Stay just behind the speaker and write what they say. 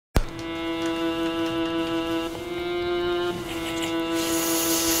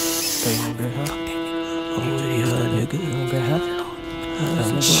nigga, you don't got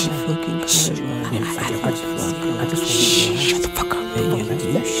fucking shut the fuck up. Shut the fuck up.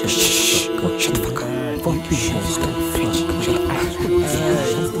 Fuck you,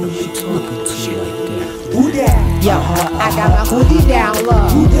 Yo, I got my hoodie down low.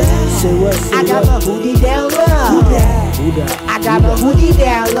 I got my hoodie down low. I got my hoodie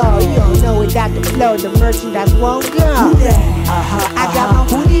down low. You don't know without the flow, the merchandise won't go. I got my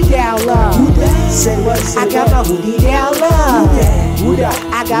hoodie down low. I got my hoodie down low.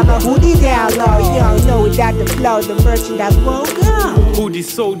 I got my hoodie down low. You don't know without the flow, the merchandise won't go. Hoodie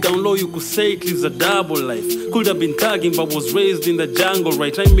so down low, you could say it lives a double life. Could have been tagging but was raised in the jungle,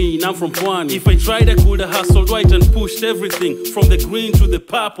 right? I mean, I'm from Pwani. If I tried, I could have hustled right and pushed everything from the green to the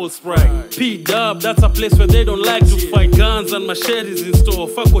purple Sprite. P-Dub, that's a place where they don't like to fight. Guns and machetes in store,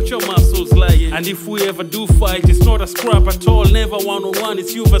 fuck what your muscles like. And if we ever do fight, it's not a scrap at all. Never one-on-one,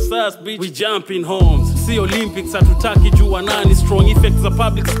 it's you versus us, bitch. We jump in homes. See Olympics, hatutaki jua nani strong. Effects of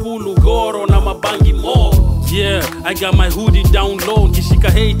public school, Ugoro na mabangi more. Yeah, I got my hoodie down low. Kishika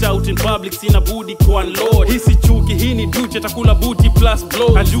hate out in public, sina budi kwa unload. Hisi chuki, hini duche, takula booty plus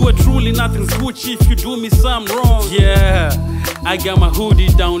blow. Ajua truly nothing's Gucci if you do me some wrong. Yeah, I got my hoodie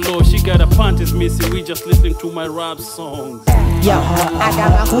down low. She got her panties missing, we just listening to my rap songs. Yo, I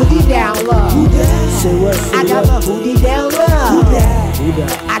got my hoodie down low. I got my hoodie down low.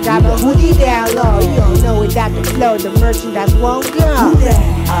 I got my hoodie down low. You don't know without the flow, the merchandise won't go.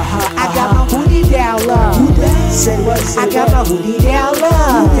 I got my hoodie down low. I got my hoodie down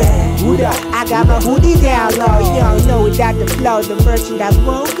low. I got my hoodie down low. You don't know without the flow, the merchandise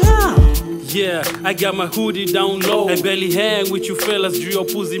won't go. Yeah, I got my hoodie down low. I barely hang with you fellas, juu your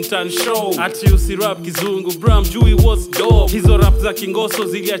pussy mtan show. Ati usirap kizungu, bram jui what's dope. Hizo rap za kingoso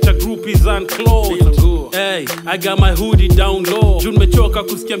ziliacha groupies unclothed. Hey, I got my hoodie down low. Juu nimechoka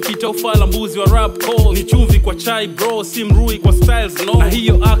kusikia mkita ufala mbuzi wa rap calls. Ni chumvi kwa chai bro, si mrui kwa styles no. Na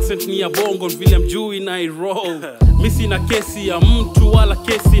hiyo accent ni ya bongo vile mjui na roll. Misi na kesi ya mtu wala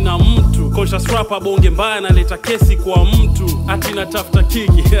kesi na mtu. Conscious rapper bonge mbaya naleta kesi kwa mtu. Ati natafuta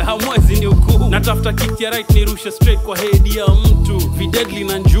kiki, hamwezi ni ukuu. Natafuta kiki ya right nirushe straight kwa head ya mtu. Videdli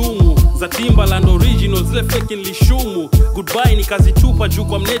na njumu za Timbaland original zile fake nilishumu. Goodbye ni kazi tupa juu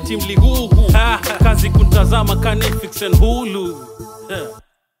kwa mneti mlihuhu. Kazi kuntazama ka Netflix and Hulu.